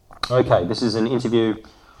Okay, this is an interview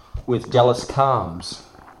with Dallas Calms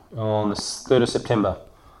on the 3rd of September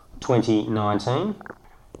 2019.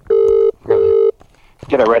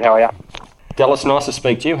 G'day, Red. How are you? Dallas, nice to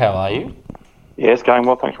speak to you. How are you? Yeah, it's going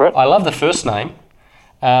well, thanks, Red. I love the first name.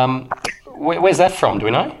 Where's that from? Do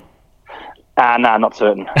we know? No, not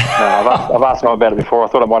certain. No, I've asked him about it before. I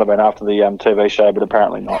thought it might have been after the TV show, but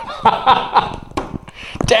apparently not.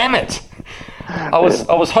 Damn it! I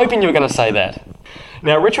was hoping you were going to say that.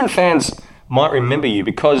 Now, Richmond fans might remember you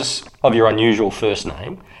because of your unusual first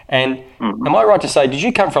name. And am I right to say, did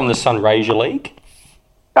you come from the Sunraysia League?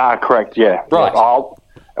 Correct, yeah. Right.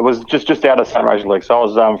 It was just out of Sunraysia League. So I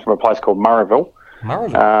was from a place called Murrayville.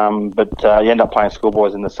 But you end up playing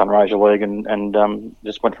schoolboys in the Sunraysia League and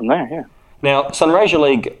just went from there, yeah. Now, Sunraysia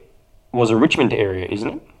League was a Richmond area, isn't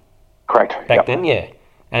it? Correct. Back then, yeah.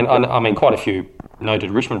 And I mean, quite a few noted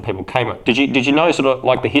Richmond people came up. Did you know sort of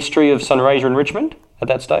like the history of Sunraysia and Richmond at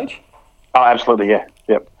that stage? Oh, absolutely, yeah.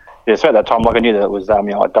 Yep. Yeah, so at that time, like I knew that it was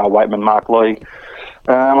like Dale Waitman, Mark Lee,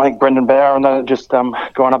 I think Brendan Bauer, and they had just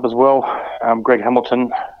gone up as well. Greg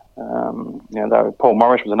Hamilton, Paul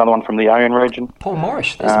Morris was another one from the Owen region. Paul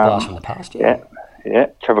Morris, there's a blast from the past, yeah. Yeah.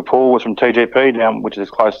 Trevor Paul was from TGP down, which is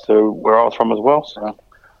close to where I was from as well. So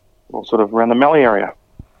all sort of around the Mallee area.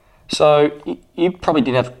 So you probably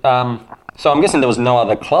didn't have. So I'm guessing there was no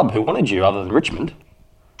other club who wanted you other than Richmond.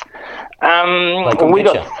 When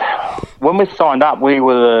we signed up, it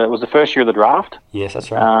was the first year of the draft. Yes, that's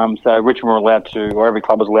right. So Richmond were allowed to, or every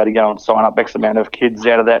club was allowed to go and sign up X amount of kids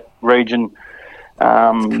out of that region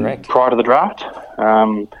prior to the draft.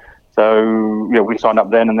 So we signed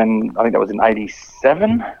up then, and then I think that was in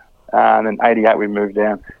 '87, and then '88 we moved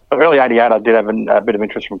down. But early '88, I did have a bit of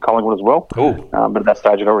interest from Collingwood as well. Ooh. But at that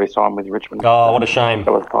stage, I'd already signed with Richmond. Oh, what a shame.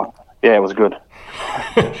 That was fine. Yeah, it was good.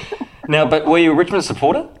 Now, but were you a Richmond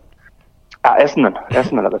supporter? Essendon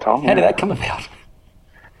at the time. How did that come about?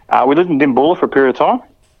 We lived in Dimbulla for a period of time.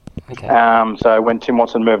 Okay. So when Tim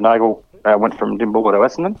Watson moved Nagel, went from Dimbulla to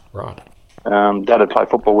Essendon. Right. Dad had played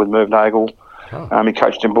football with Merv Nagel. Oh. He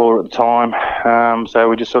coached Dimbulla at the time. So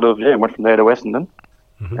we just sort of went from there to Essendon.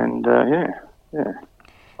 Mm-hmm.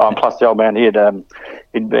 And plus the old man, he'd been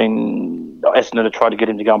Essendon had tried to get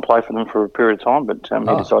him to go and play for them for a period of time, but he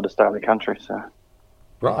decided to stay in the country. So.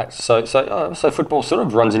 Right. So football sort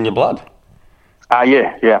of runs in your blood.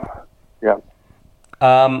 Yeah.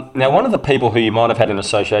 Now, one of the people who you might have had an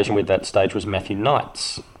association with that stage was Matthew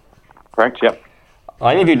Knights. Correct. Yep.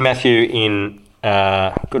 I interviewed Matthew in,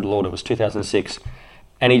 good Lord, it was 2006,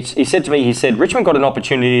 and he said to me, Richmond got an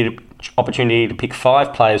opportunity to pick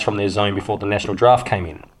 5 players from their zone before the national draft came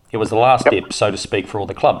in. It was the last dip, so to speak, for all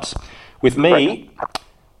the clubs. With me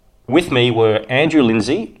were Andrew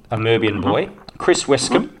Lindsay, a Merbian boy, Chris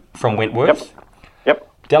Wescombe from Wentworth. Yep.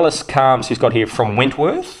 Dallas Calms, who's got here from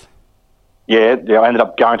Wentworth. Yeah, I ended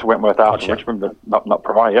up going to Wentworth after Richmond, but not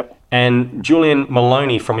Provide, yep. And Julian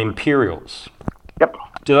Maloney from Imperials. Yep.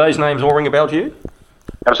 Do those names all ring a bell to you?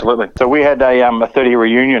 Absolutely. So we had a 30-year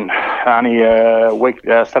reunion only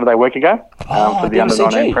Saturday week ago for the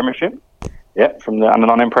Under-19 Premiership. Yeah, from the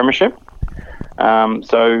Under-19 Premiership.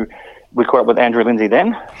 So we caught up with Andrew Lindsay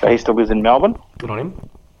then, so he still lives in Melbourne. Good on him.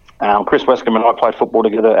 Chris Wescombe and I played football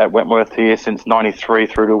together at Wentworth here since '93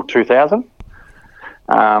 through to 2000.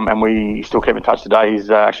 And we still keep in touch today.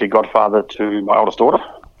 He's actually godfather to my oldest daughter,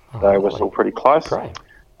 so we're still pretty close. Great.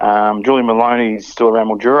 Julian Maloney's still around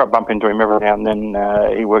Mildura. I bump into him every now and then.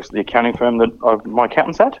 He works at the accounting firm that my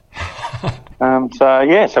accountant's at.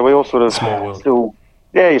 So we all sort of Small world.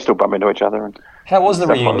 you still bump into each other. And How was the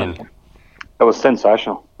reunion? It was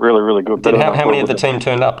sensational. Really, really good. How many of the team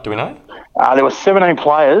turned up? Do we know? There were 17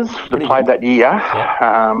 players that played that year.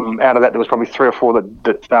 Yeah. Out of that, there was probably 3 or 4 that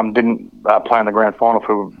didn't play in the grand final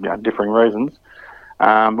for differing reasons.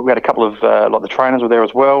 But we had a couple of the trainers were there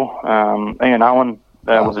as well. Ian Owen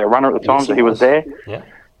was our runner at the time, so he was there. Yeah.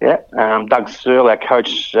 Yeah. Doug Searle, our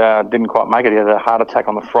coach, didn't quite make it. He had a heart attack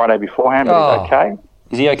on the Friday beforehand, but he's okay.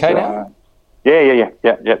 Is he okay now? Yeah.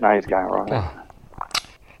 No, he's going right. Oh.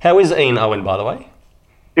 How is Ian Owen, by the way?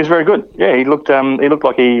 He was very good. Yeah, he looked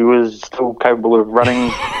like he was still capable of running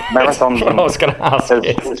marathons. That's what I was going to ask.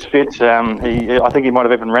 As fit. I think he might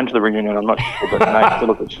have even ran to the reunion. I'm not sure, but no, he still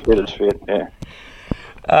looked as fit. Yeah.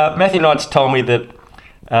 Matthew Knights told me that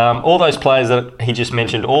all those players that he just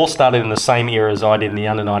mentioned all started in the same era as I did in the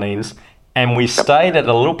under-19s, and we stayed at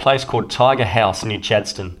a little place called Tiger House near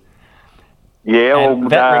Chadstone. Yeah, well,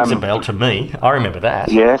 that rings a bell to me. I remember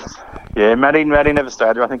that. Yes. Yeah, Matty never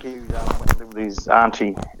stayed there. I think he went to live with his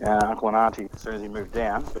auntie, uncle and auntie as soon as he moved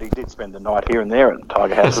down, but he did spend the night here and there at the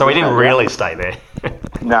Tiger House. So he didn't really stay there.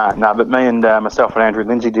 No, but me and myself and Andrew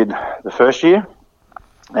Lindsay did the first year.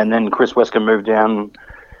 And then Chris Wescombe moved down.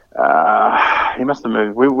 He must have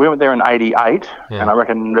moved. We went there in '88, and I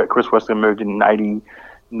reckon that Chris Wescombe moved in '89,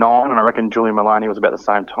 and I reckon Julian Maloney was about the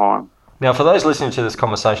same time. Now, for those listening to this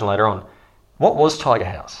conversation later on, what was Tiger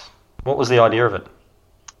House? What was the idea of it?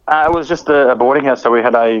 It was just a boarding house, so we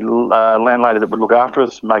had a landlady that would look after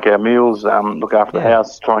us, make our meals, look after the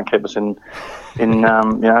house, try and keep us in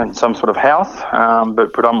some sort of house.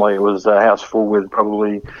 But predominantly it was a house full with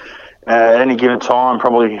probably at any given time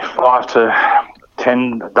probably 5 to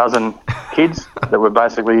 10 dozen kids that were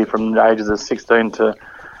basically from the ages of 16 to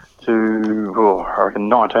I reckon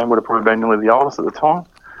 19 would have probably been nearly the oldest at the time.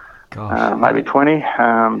 Gosh, maybe 20.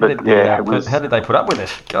 How did they put up with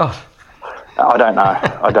it? God. I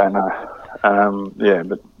don't know.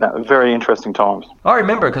 But very interesting times. I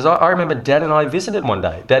remember because I remember Dad and I visited one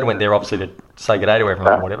day. Dad went there obviously to say good day to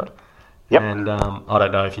everyone or whatever. Yep. And I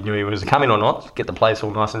don't know if he knew he was coming or not, get the place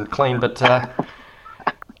all nice and clean, but... if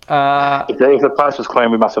the place was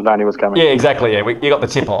clean, we must have known he was coming. Yeah, exactly, yeah. You got the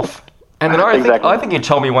tip off. And then I think you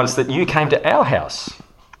told me once that you came to our house.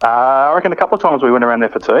 I reckon a couple of times we went around there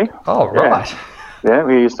for tea. Oh, right. Yeah,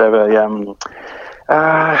 we used to have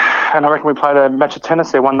and I reckon we played a match of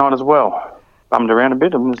tennis there one night as well. Bummed around a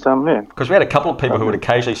bit and because we had a couple of people who would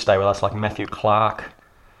occasionally stay with us, like Matthew Clark.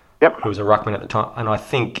 Yep. Who was a ruckman at the time, and I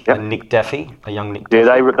think Nick Daffy, a young Nick Daffy.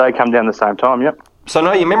 Yeah, they come down the same time, yep. So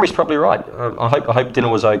no, your memory's probably right. I hope dinner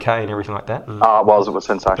was okay and everything like that. It was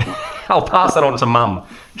sensational. I'll pass that on to Mum.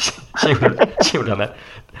 she would have done that.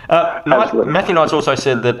 Matthew Knights also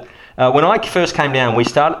said that when I first came down, we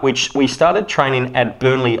started training at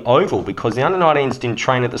Burnley Oval because the under-19s didn't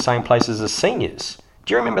train at the same place as the seniors.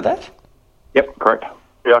 Do you remember that? Yep, correct.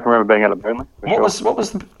 Yeah, I can remember being out at Burnley.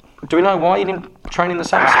 Do we know why you didn't train in the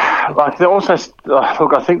same? They also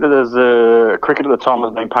look. I think that there's a cricket at the time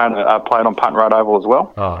was being played on Punt Road Oval as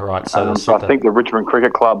well. Oh, right. So I think the Richmond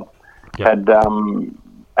Cricket Club had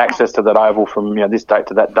access to that oval from this date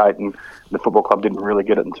to that date, and the football club didn't really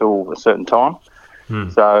get it until a certain time.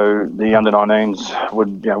 So the under-19s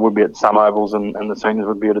would be at some ovals, and the seniors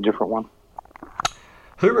would be at a different one.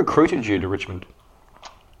 Who recruited you to Richmond?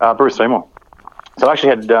 Bruce Seymour. So I actually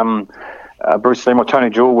had. Bruce Seymour, Tony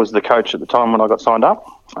Jewell was the coach at the time when I got signed up.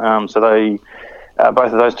 So they,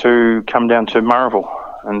 both of those two, come down to Murrayville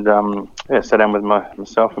and sat down with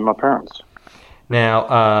myself and my parents.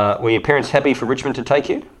 Now, were your parents happy for Richmond to take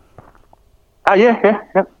you? Yeah.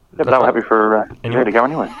 But they were happy for me to go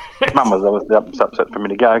anyway. Mum was upset for me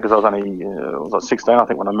to go because I was only I was like 16, I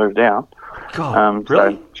think, when I moved down. God,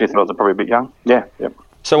 really? So she thought I was probably a bit young. Yeah.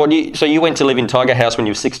 So you went to live in Tiger House when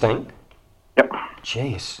you were 16? Yep.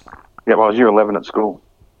 Jeez. Yeah, well, I was year 11 at school.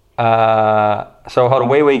 So hold on,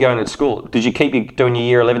 where were you going at school? Did you keep doing your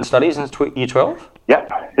year 11 studies in year 12?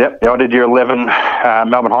 Yep. Yeah, I did year 11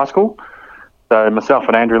 Melbourne High School. So myself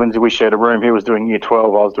and Andrew Lindsay, we shared a room. He was doing year 12, I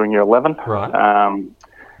was doing year 11. Right.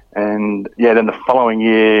 Then the following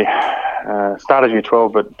year, started year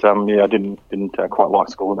 12, but I didn't quite like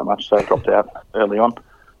school that much, so I dropped out early on.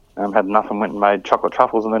 Had enough and went and made chocolate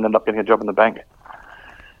truffles and then ended up getting a job in the bank.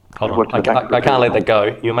 Hold on, I can't let that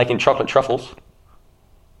go. You were making chocolate truffles?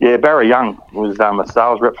 Yeah, Barry Young was a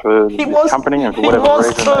sales rep for this company, and for whatever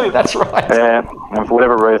reason... He was too, that's right. Yeah, and for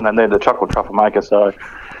whatever reason, they needed a chocolate truffle maker, so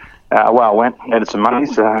I went, needed some money,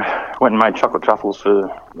 so went and made chocolate truffles for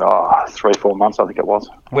 3-4 months, I think it was.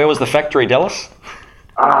 Where was the factory, Dallas?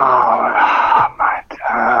 Mate.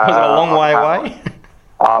 Was it a long way away?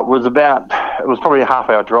 It was probably a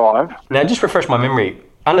half-hour drive. Now, just refresh my memory.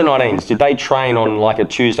 Under-19s, did they train on like a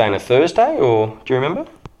Tuesday and a Thursday, or do you remember?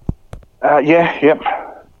 Yep.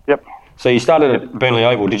 So you started at Burnley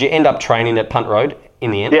Oval. Did you end up training at Punt Road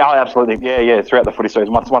in the end? Yeah, absolutely. Yeah, throughout the footy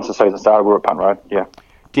season. Once the season started, we were at Punt Road, yeah.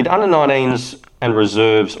 Did under-19s and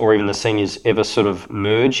reserves or even the seniors ever sort of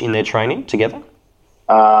merge in their training together?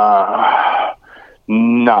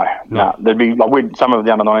 No. There'd be some of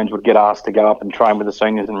the under-19s would get asked to go up and train with the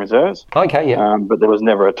seniors and reserves. Okay, yeah. But there was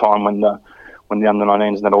never a time when the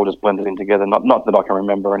under-19s and that all just blended in together. Not that I can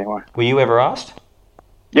remember anyway. Were you ever asked?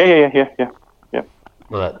 Yeah.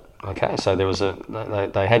 Well, okay. So there was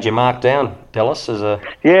they had you marked down, Dallas, as a.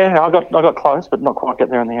 Yeah, I got close, but not quite get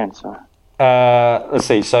there in the end. So. Let's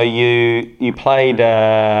see. So you played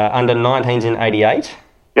under-19s in '88.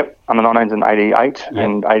 Yep, under-19s in '88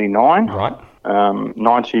 and '89. Right.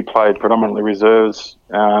 90 played predominantly reserves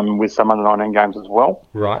with some under-19 games as well.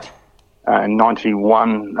 Right. And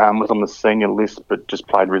 91 was on the senior list, but just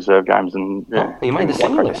played reserve games. And you made the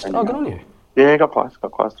senior list. Oh, good on you. Yeah, got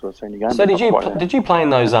close to a senior game. So did you play in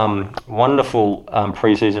those wonderful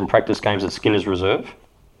pre-season practice games at Skinner's Reserve?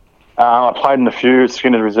 I played in a few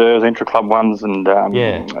Skinner reserves, intra-club ones, and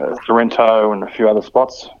Sorrento and a few other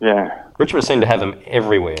spots. Yeah. Richmond seemed to have them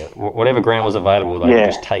everywhere. Whatever ground was available, they would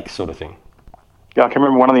just take, sort of thing. Yeah, I can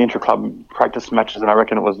remember one of the intra-club practice matches, and I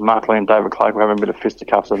reckon it was Mark Lee and David Cloak were having a bit of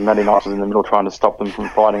fisticuffs, and Matty Knight was in the middle trying to stop them from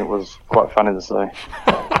fighting. It was quite funny to see.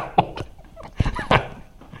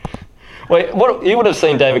 Well, you would have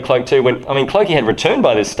seen David Cloak too. Cloakey had returned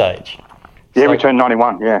by this stage. Yeah, so returned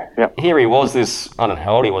 91. Yeah. Here he was. I don't know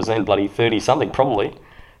how old he was then. Bloody 30-something, probably.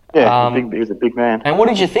 Yeah, he was a big man. And what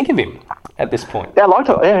did you think of him at this point? Yeah, I liked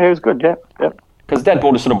it. Yeah, he was good. Yeah. Because Dad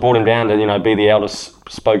brought him down to be the eldest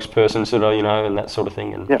spokesperson, sort of, and that sort of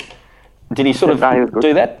thing. And did he sort of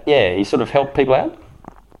do that? Yeah, he sort of helped people out.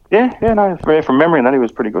 Yeah. No, from memory, and that he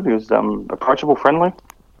was pretty good. He was approachable, friendly,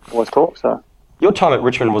 always talked. So your time at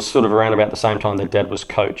Richmond was sort of around about the same time that Dad was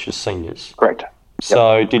coach as seniors. Correct.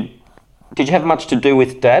 So did you have much to do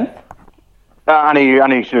with Dad? Only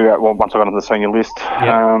once I got on the senior list.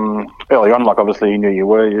 Early on, obviously you knew you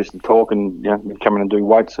were. You used to talk and come in and do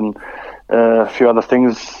weights and a few other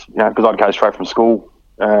things. Because I'd go straight from school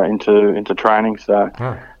into training, so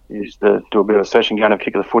you used to do a bit of a session, go and have a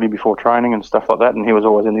kick of the footy before training and stuff like that. And he was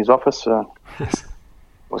always in his office.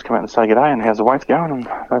 Always come out and say good day and how's the weights going and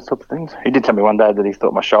those sorts of things. He did tell me one day that he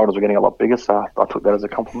thought my shoulders were getting a lot bigger, so I took that as a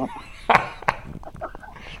compliment.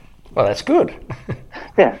 Well, that's good.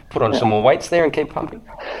 Yeah. Put on some more weights there and keep pumping.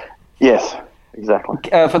 Yes, exactly.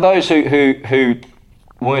 For those who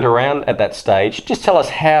weren't around at that stage, just tell us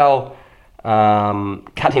how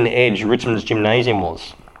cutting edge Richmond's gymnasium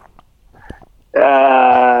was.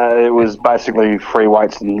 It was basically free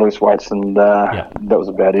weights and loose weights, and that was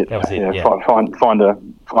about it. That was it. Yeah.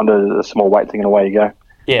 Find a small weight thing and away you go.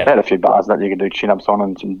 Yeah. They had a few bars that you could do chin ups on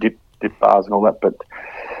and some dip bars and all that, but.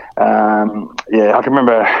 I can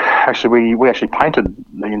remember actually we actually painted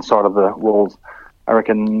the inside of the walls. I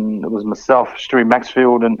reckon it was myself, Stewie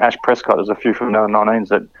Maxfield and Ash Prescott. There's a few from the 19s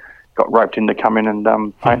that got roped in to come in and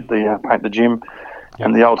paint the gym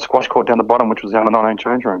and the old squash court down the bottom, which was the under 19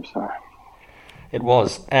 change room. So it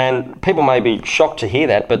was, and people may be shocked to hear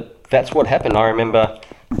that, but that's what happened. I remember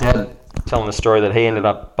Dad telling the story that he ended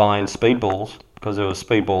up buying speedballs because there were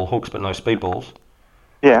speedball hooks but no speedballs.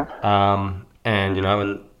 Yeah. And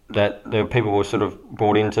that there were people who were sort of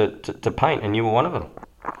brought in to paint, and you were one of them.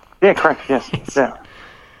 Yeah, correct. Yes. Yeah.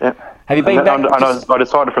 Have you been back? I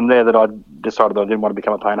decided from there that I didn't want to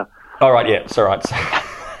become a painter. All right. Yeah. It's all right.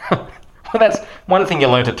 Well, that's one thing you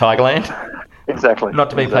learnt at Tigerland. Exactly. Not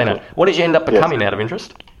to be a painter. What did you end up becoming out of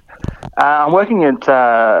interest? I'm working at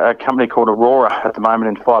a company called Aurora at the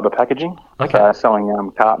moment in fibre packaging. Okay.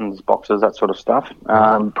 Selling cartons, boxes, that sort of stuff.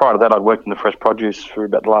 Prior to that, I'd worked in the fresh produce for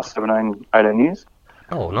about the last 18 years.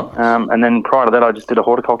 Oh, nice. And then prior to that, I just did a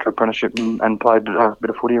horticulture apprenticeship and played a bit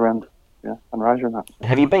of footy around Fundraiser and that.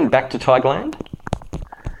 Have you been back to Tigerland?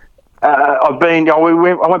 I've been. I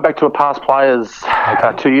went back to a past players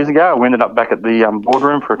 2 years ago. We ended up back at the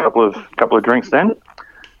boardroom for a couple of drinks then.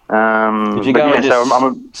 Did you go and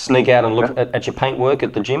just sneak out and look at your paint work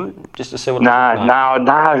at the gym just to see what? No,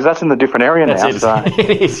 because that's in the different area now. So.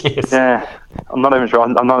 It is, yes. Yeah, I'm not even sure.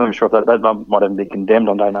 I'm not even sure if that might even be condemned.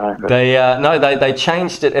 I don't know. But. They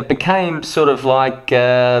changed it. It became sort of like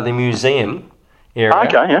the museum area.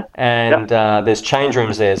 Okay, yeah. And there's change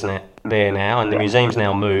rooms there now, and the museum's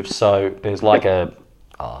now moved. So there's like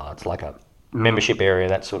it's like a membership area,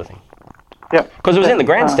 that sort of thing. Yeah. Because it was in the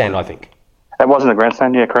grandstand, I think. It was in the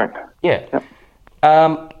grandstand, yeah, correct. Yeah. Yep.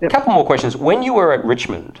 A couple more questions. When you were at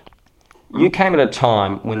Richmond, you came at a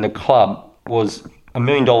time when the club was $1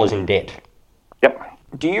 million in debt. Yep.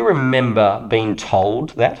 Do you remember being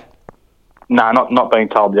told that? No, not being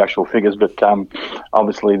told the actual figures, but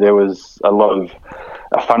obviously there was a lot of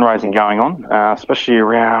fundraising going on, especially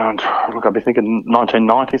around, I'd be thinking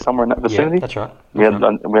 1990, somewhere in that vicinity. Yeah, that's right. We had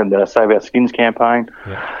the Save Our Skins campaign.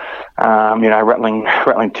 Yeah. Rattling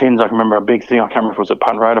tins. I can remember a big thing. I can't remember if it was at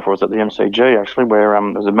Punt Road or if it was at the MCG actually, where there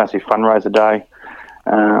was a massive fundraiser day.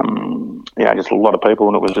 Just a lot of people,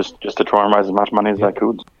 and it was just to try and raise as much money as they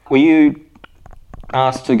could. Were you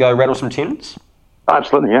asked to go rattle some tins?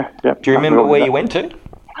 Absolutely, yeah. Do you remember where you went to? No,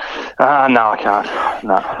 I can't.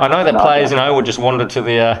 No. I know that players, would just wander to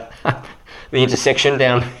the intersection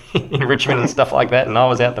down in Richmond and stuff like that, and I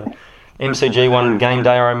was out the MCG one game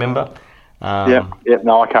day, I remember. No,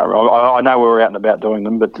 I can't remember. I know we were out and about doing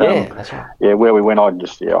them, but that's right. Where we went, I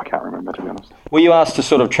can't remember, to be honest. Were you asked to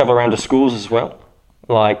sort of travel around to schools as well?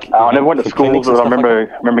 I never went to schools, but I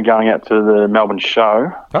remember going out to the Melbourne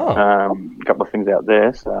show. Oh. A couple of things out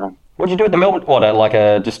there. So What did you do at the Melbourne? What, at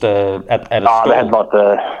a stall? They had like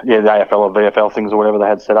the AFL or VFL things or whatever they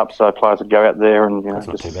had set up, so players would go out there and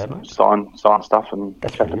just sign stuff and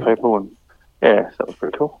chat to people, and so that was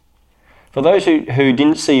pretty cool. For those who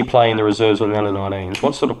didn't see you play in the reserves or the under-19s,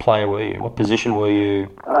 what sort of player were you? What position were you?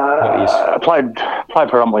 I played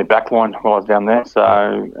predominantly backline while I was down there.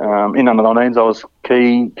 So in under-19s, I was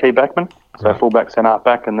key backman, so fullback, centre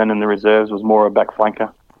half-back, and then in the reserves was more a back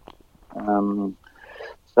flanker.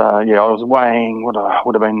 I was weighing what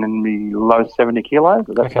would have been in the low 70 kilos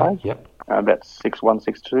at that stage. Yep. About 6'1",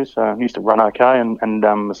 6'2", so I used to run okay, and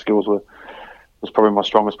the skills was probably my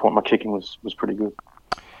strongest point. My kicking was pretty good.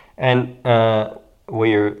 And were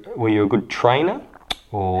you a good trainer,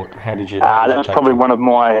 or how did you? That's probably one of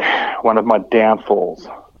my downfalls.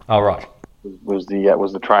 Oh, right. Was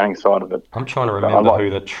the training side of it. I'm trying to remember who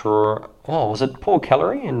was it Paul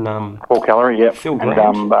Kellery and Paul Kellery, yeah. Phil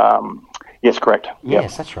Grant. Yes, correct.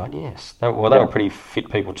 Yes, that's right. Yes, they were pretty fit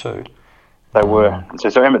people too. They were.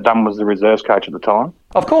 So Emmett Dunn was the reserves coach at the time.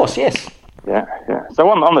 Of course, yes. Yeah. So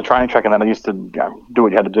on the training track and that, I used to do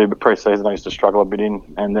what you had to do, but pre-season I used to struggle a bit in,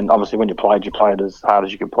 and then obviously when you played as hard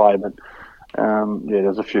as you could play. But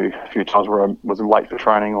there's a few times where I was late for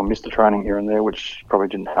training or missed the training here and there, which probably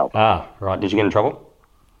didn't help. Ah, right. Did you get in trouble?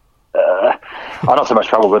 Not so much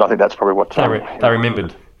trouble, but I think that's probably what they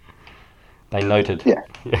remembered. They noted. Yeah.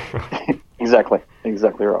 Exactly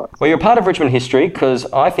right. Well, you're a part of Richmond history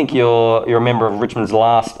because I think you're a member of Richmond's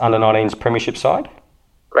last under-19s premiership side.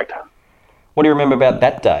 Correct. What do you remember about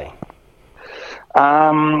that day?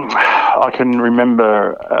 I can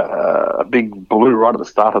remember a big blue right at the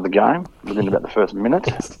start of the game, within about the first minute.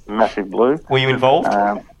 Massive blue. Were you involved?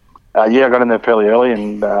 I got in there fairly early,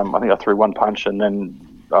 and I think I threw one punch, and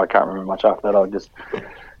then I can't remember much after that. I just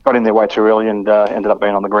got in there way too early and ended up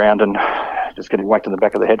being on the ground and just getting whacked in the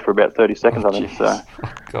back of the head for about 30 seconds, I think. So,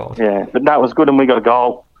 God. Yeah, but no, it was good, and we got a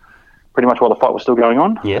goal pretty much while the fight was still going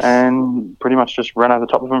on. Yes. And pretty much just ran over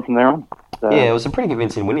the top of him from there on. So, yeah, it was a pretty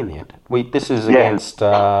convincing win in the end. This is against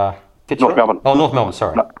Fitzroy? North Melbourne. Oh, North Melbourne,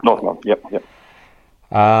 sorry. No, North Melbourne, yep.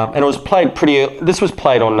 And it was played this was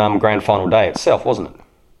played on grand final day itself, wasn't it?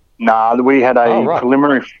 No, we had a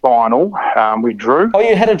preliminary final. We drew. Oh,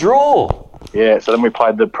 you had a draw? Yeah, so then we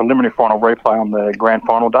played the preliminary final replay on the grand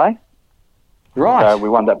final day. Right. So we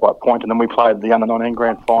won that by a point, and then we played the under-19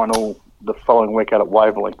 grand final the following week out at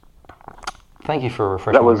Waverley. Thank you for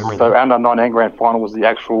refreshing my memory. So under-19 grand final was the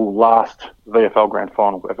actual last VFL grand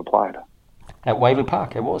final ever played. At Waverley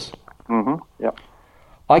Park, it was. Mm-hmm, yep.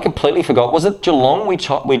 I completely forgot. Was it Geelong we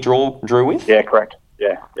drew with? Yeah, correct.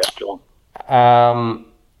 Yeah, Geelong.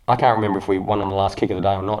 I can't remember if we won on the last kick of the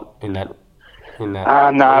day or not in that.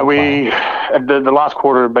 No, the last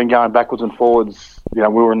quarter had been going backwards and forwards. We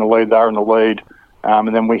were in the lead, they were in the lead,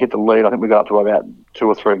 and then we hit the lead. I think we got up to about 2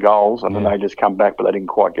 or 3 goals, and then they just come back, but they didn't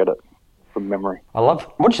quite get it from memory.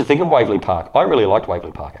 What did you think of Waverley Park? I really liked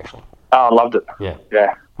Waverley Park, actually. Oh, I loved it.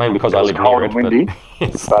 Yeah. Mainly because I live near it. Cold and windy,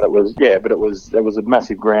 but it was a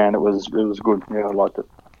massive ground. It was good. Yeah, I liked it.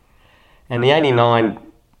 And the 89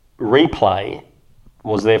 replay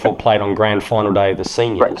was therefore played on grand final day of the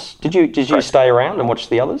seniors. Right. Did you stay around and watch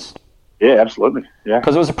the others? Yeah, absolutely. Yeah,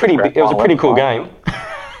 because it was a pretty cool game.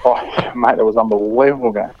 Oh, mate, it was an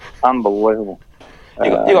unbelievable game. Unbelievable. You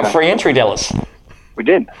got free entry, Dallas. We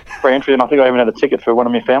did free entry, and I think I even had a ticket for one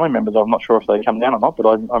of my family members. I'm not sure if they come down or not, but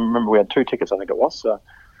I remember we had 2 tickets. I think it was. So,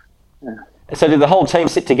 yeah. So did the whole team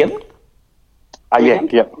sit together? Yeah.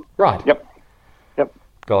 Yep. Right. Yep.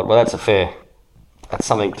 God, well, that's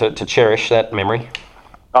something to cherish, that memory.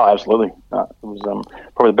 Oh, absolutely. It was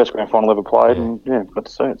probably the best grand final ever played, and got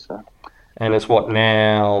to see it. So. And it's what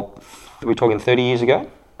now? Are we talking 30 years ago?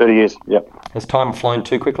 30 years. Yep. Has time flown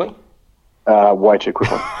too quickly? Way too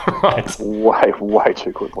quickly. Right. Way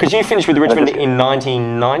too quickly. Because you finished with Richmond in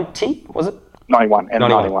 1990, was it? 91.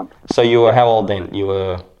 91. So you were how old then? You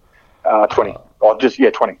were 20.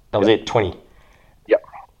 20. That was it. 20. Yep.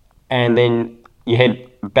 And then you head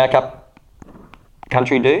back up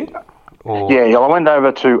country, do you? Yeah, I went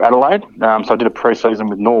over to Adelaide, so I did a pre-season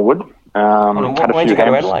with Norwood. When did you go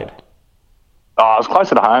to Adelaide? I was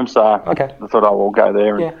closer to home, so okay. I thought I will go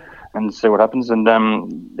there and see what happens. And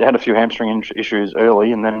I had a few hamstring issues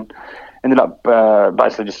early, and then ended up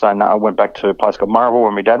basically just saying, no, I went back to a place called Murrayville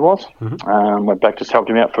where my dad was. Mm-hmm. Went back, just helped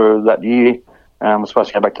him out for that year. Was supposed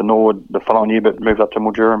to go back to Norwood the following year, but moved up to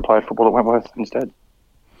Mildura and played football at Wentworth instead.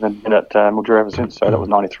 And been at Mildura ever since, so that was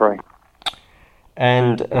 93.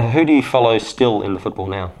 And who do you follow still in the football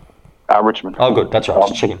now? Richmond. Oh, good. That's right.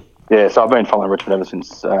 Just checking. Yeah, so I've been following Richmond ever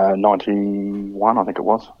since 91, I think it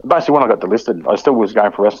was. Basically, when I got delisted, I still was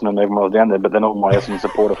going for Essendon even when I was down there, but then all my Essendon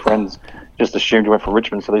supporter friends just assumed you went for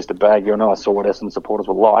Richmond, so they used to bag you, and I saw what Essendon supporters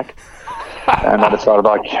were like, and I decided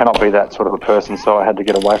I cannot be that sort of a person, so I had to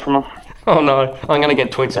get away from them. Oh, no. I'm going to get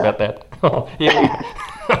tweets about that. Oh, yeah.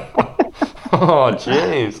 Oh,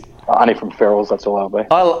 jeez. Only from ferals, that's all I'll be.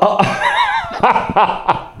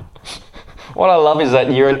 What I love is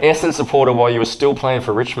that you're an Essendon supporter while you were still playing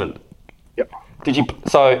for Richmond. Yep.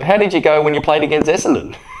 So how did you go when you played against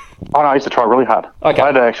Essendon? Oh no, I used to try really hard. Okay. I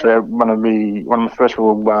had actually one of my first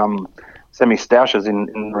real semi-stoushes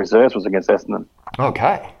in reserves was against Essendon.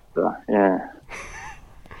 Okay. So, yeah.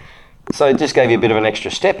 So it just gave you a bit of an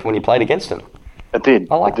extra step when you played against them. It did.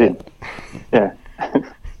 I like it. Yeah.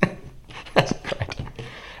 That's great.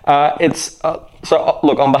 So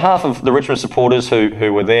look, on behalf of the Richmond supporters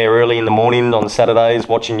who were there early in the morning on Saturdays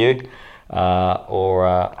watching you,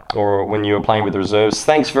 or when you were playing with the reserves,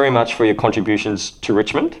 thanks very much for your contributions to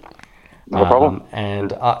Richmond. No problem.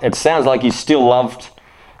 And it sounds like you still loved,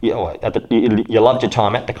 you loved your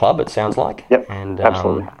time at the club. It sounds like. Yep. And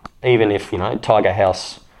absolutely. Even if Tiger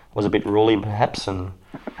House was a bit ruly, perhaps, and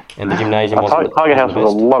the gymnasium wasn't. Tiger House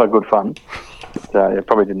was a lot of good fun. So it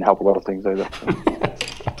probably didn't help a lot of things either.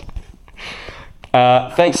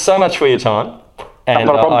 Thanks so much for your time, and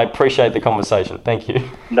I appreciate the conversation. Thank you.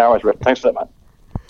 No worries, Brett. Thanks for that, mate.